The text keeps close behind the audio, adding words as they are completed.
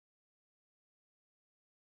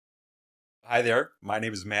Hi there, my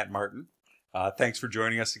name is Matt Martin. Thanks for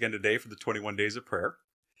joining us again today for the 21 Days of Prayer.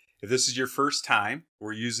 If this is your first time,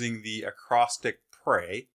 we're using the acrostic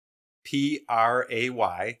PRAY,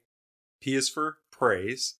 P-R-A-Y. P is for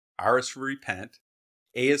praise, R is for repent,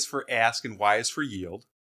 A is for ask, and Y is for yield.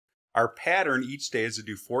 Our pattern each day is to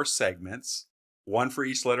do 4 segments, one for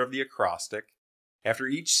each letter of the acrostic. After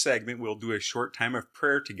each segment, we'll do a short time of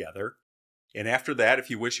prayer together. And after that, if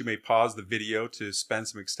you wish, you may pause the video to spend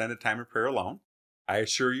some extended time of prayer alone. I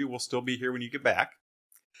assure you we'll still be here when you get back.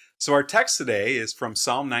 So our text today is from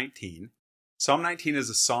Psalm 19. Psalm 19 is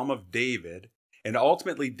a psalm of David, and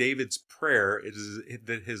ultimately David's prayer is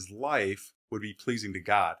that his life would be pleasing to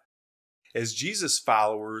God. As Jesus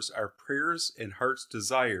followers, our prayers and heart's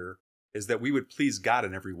desire is that we would please God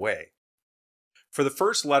in every way. For the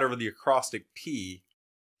first letter of the acrostic P,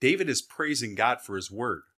 David is praising God for his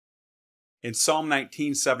word. In Psalm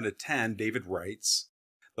 19, 7-10, David writes,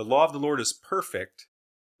 "The law of the Lord is perfect,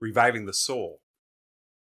 reviving the soul.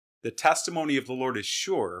 The testimony of the Lord is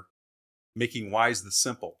sure, making wise the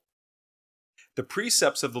simple. The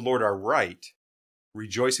precepts of the Lord are right,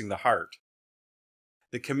 rejoicing the heart.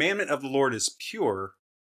 The commandment of the Lord is pure,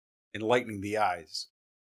 enlightening the eyes.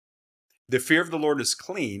 The fear of the Lord is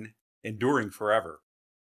clean, enduring forever.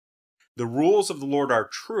 The rules of the Lord are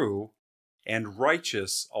true and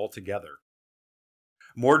righteous altogether.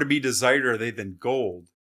 More to be desired are they than gold,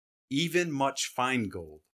 even much fine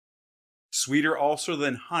gold. Sweeter also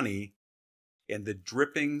than honey and the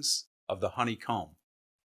drippings of the honeycomb."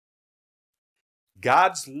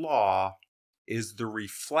 God's law is the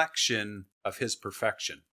reflection of his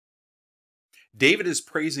perfection. David is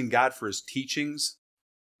praising God for his teachings,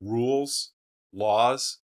 rules,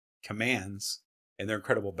 laws, commands, and their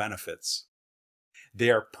incredible benefits.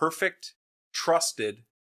 They are perfect, trusted,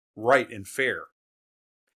 right, and fair.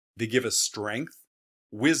 They give us strength,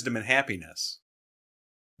 wisdom, and happiness.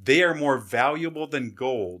 They are more valuable than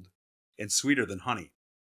gold and sweeter than honey.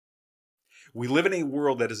 We live in a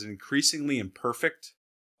world that is increasingly imperfect,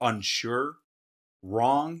 unsure,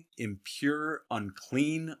 wrong, impure,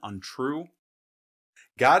 unclean, untrue.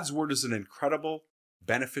 God's word is an incredible,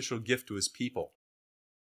 beneficial gift to his people.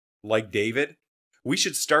 Like David, we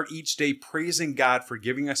should start each day praising God for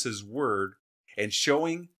giving us his word and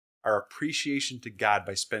showing our appreciation to God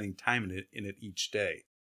by spending time in it each day.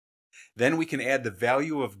 Then we can add the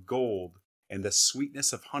value of gold and the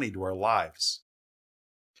sweetness of honey to our lives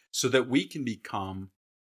so that we can become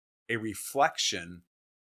a reflection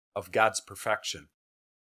of God's perfection.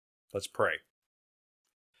 Let's pray.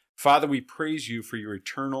 Father, we praise you for your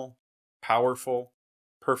eternal, powerful,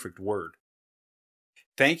 perfect word.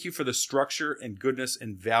 Thank you for the structure and goodness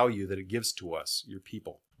and value that it gives to us, your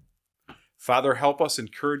people. Father, help us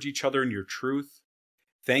encourage each other in your truth.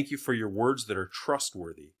 Thank you for your words that are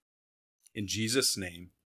trustworthy. In Jesus'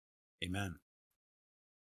 name, amen.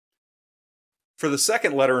 For the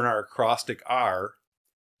second letter in our acrostic R,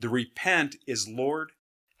 the repent is, Lord,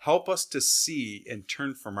 help us to see and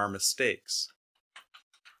turn from our mistakes.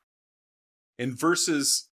 In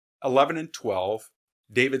verses 11 and 12,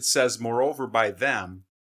 David says, "Moreover, by them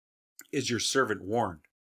is your servant warned.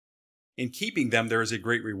 In keeping them there is a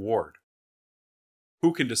great reward.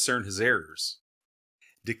 Who can discern his errors?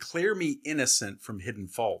 Declare me innocent from hidden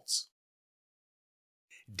faults."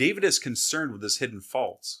 David is concerned with his hidden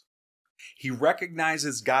faults. He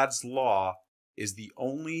recognizes God's law is the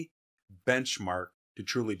only benchmark to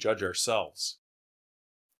truly judge ourselves,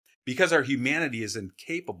 because our humanity is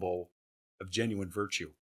incapable of genuine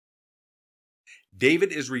virtue.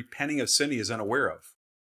 David is repenting of sin he is unaware of.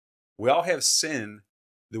 We all have sin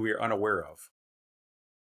that we are unaware of.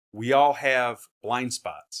 We all have blind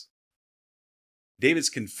spots. David's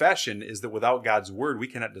confession is that without God's word, we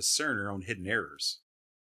cannot discern our own hidden errors.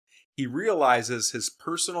 He realizes his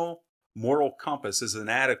personal moral compass is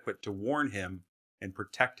inadequate to warn him and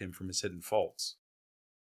protect him from his hidden faults.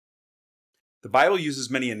 The Bible uses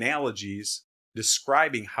many analogies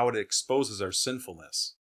describing how it exposes our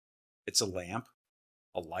sinfulness. It's a lamp,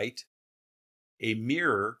 a light, a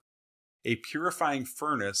mirror, a purifying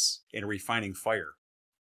furnace, and a refining fire,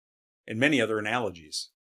 and many other analogies.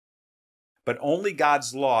 But only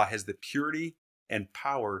God's law has the purity and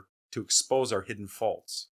power to expose our hidden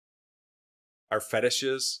faults. Our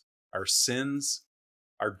fetishes, our sins,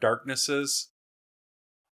 our darknesses,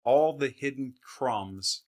 all the hidden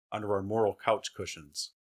crumbs under our moral couch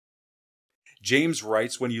cushions. James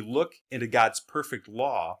writes, when you look into God's perfect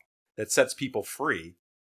law that sets people free,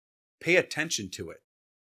 pay attention to it.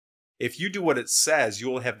 If you do what it says, you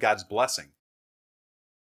will have God's blessing.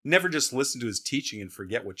 Never just listen to his teaching and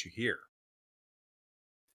forget what you hear.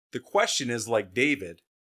 The question is, like David,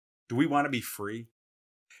 Do we want to be free?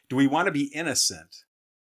 Do we want to be innocent?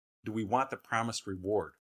 Do we want the promised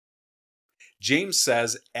reward? James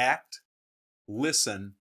says, act,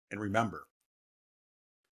 listen, and remember.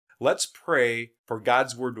 Let's pray for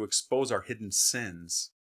God's word to expose our hidden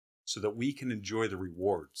sins so that we can enjoy the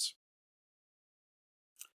rewards.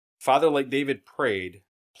 Father, like David prayed,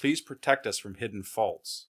 please protect us from hidden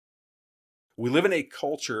faults. We live in a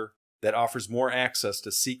culture that offers more access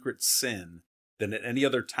to secret sin than at any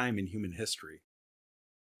other time in human history.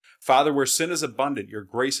 Father, where sin is abundant, your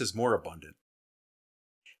grace is more abundant.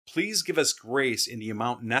 Please give us grace in the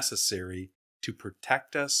amount necessary to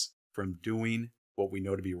protect us from doing what we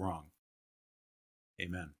know to be wrong.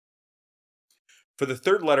 Amen. For the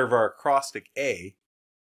third letter of our acrostic A,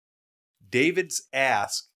 David's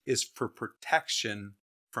ask is for protection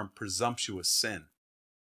from presumptuous sin.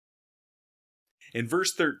 In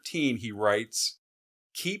verse 13, he writes,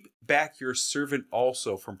 "Keep back your servant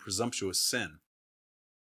also from presumptuous sin.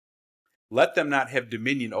 Let them not have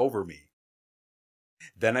dominion over me.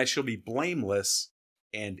 Then I shall be blameless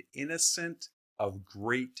and innocent of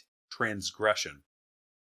great transgression."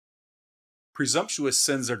 Presumptuous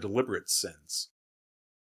sins are deliberate sins.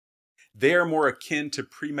 They are more akin to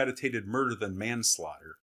premeditated murder than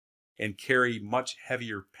manslaughter and carry much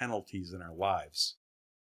heavier penalties in our lives.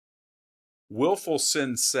 Willful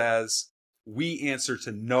sin says, we answer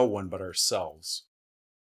to no one but ourselves.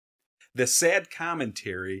 The sad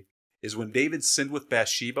commentary is when David sinned with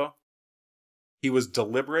Bathsheba, he was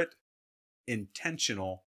deliberate,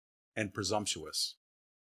 intentional, and presumptuous.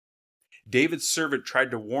 David's servant tried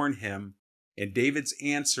to warn him, and David's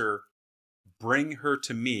answer, "Bring her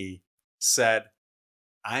to me," said,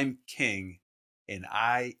 "I'm king, and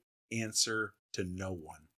I answer to no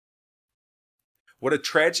one." What a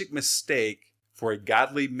tragic mistake for a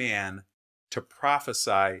godly man to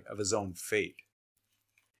prophesy of his own fate.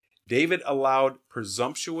 David allowed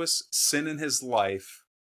presumptuous sin in his life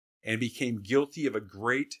and became guilty of a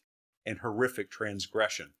great and horrific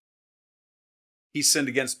transgression. He sinned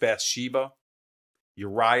against Bathsheba,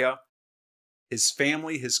 Uriah, his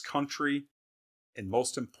family, his country, and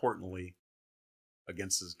most importantly,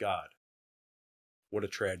 against his God. What a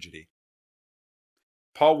tragedy.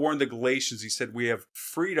 Paul warned the Galatians, he said, we have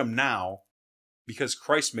freedom now because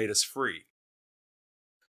Christ made us free.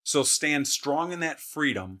 So stand strong in that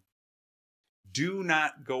freedom. Do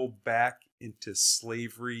not go back into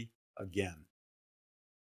slavery again.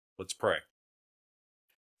 Let's pray.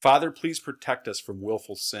 Father, please protect us from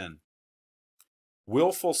willful sin.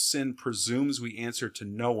 Willful sin presumes we answer to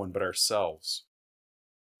no one but ourselves.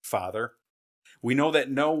 Father, we know that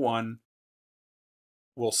everyone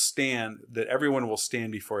will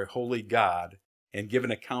stand before a holy God and give an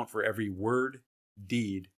account for every word,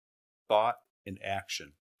 deed, thought, and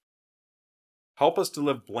action. Help us to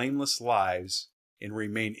live blameless lives and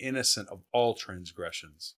remain innocent of all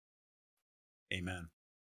transgressions. Amen.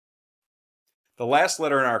 The last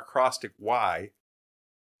letter in our acrostic Y,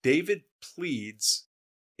 David pleads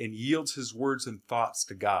and yields his words and thoughts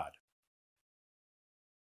to God.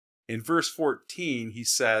 In verse 14, he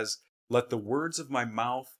says, "Let the words of my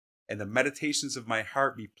mouth and the meditations of my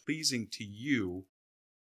heart be pleasing to you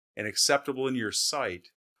and acceptable in your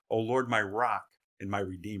sight, O Lord, my rock and my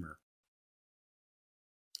redeemer."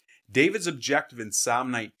 David's objective in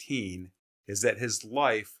Psalm 19 is that his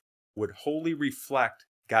life would wholly reflect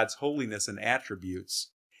God's holiness and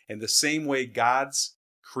attributes in the same way God's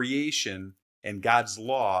creation and God's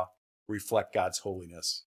law reflect God's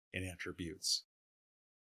holiness and attributes.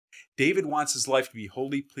 David wants his life to be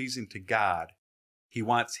wholly pleasing to God. He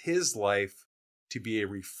wants his life to be a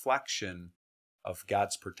reflection of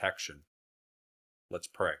God's protection. Let's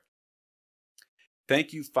pray.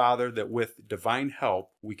 Thank you, Father, that with divine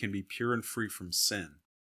help we can be pure and free from sin.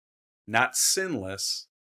 Not sinless,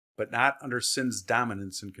 but not under sin's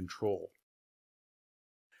dominance and control.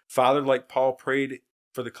 Father, like Paul prayed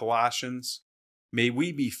for the Colossians, may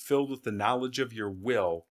we be filled with the knowledge of your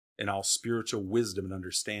will and all spiritual wisdom and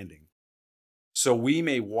understanding, so we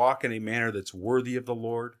may walk in a manner that's worthy of the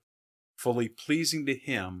Lord, fully pleasing to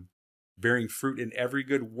him, bearing fruit in every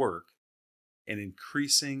good work, and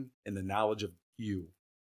increasing in the knowledge of you.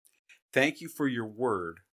 Thank you for your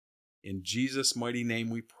word. In Jesus' mighty name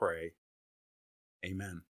we pray.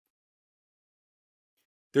 Amen.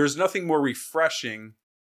 There is nothing more refreshing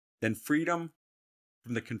than freedom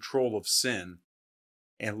from the control of sin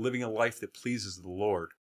and living a life that pleases the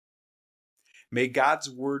Lord. May God's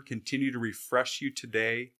word continue to refresh you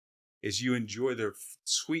today as you enjoy the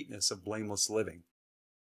sweetness of blameless living.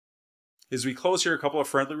 As we close here, a couple of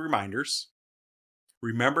friendly reminders.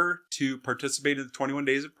 Remember to participate in the 21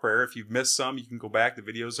 days of prayer. If you've missed some, you can go back. The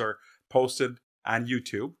videos are posted on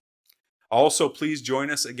YouTube. Also, please join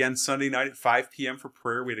us again Sunday night at 5 p.m. for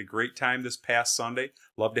prayer. We had a great time this past Sunday.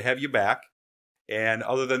 Love to have you back. And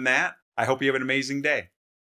other than that, I hope you have an amazing day.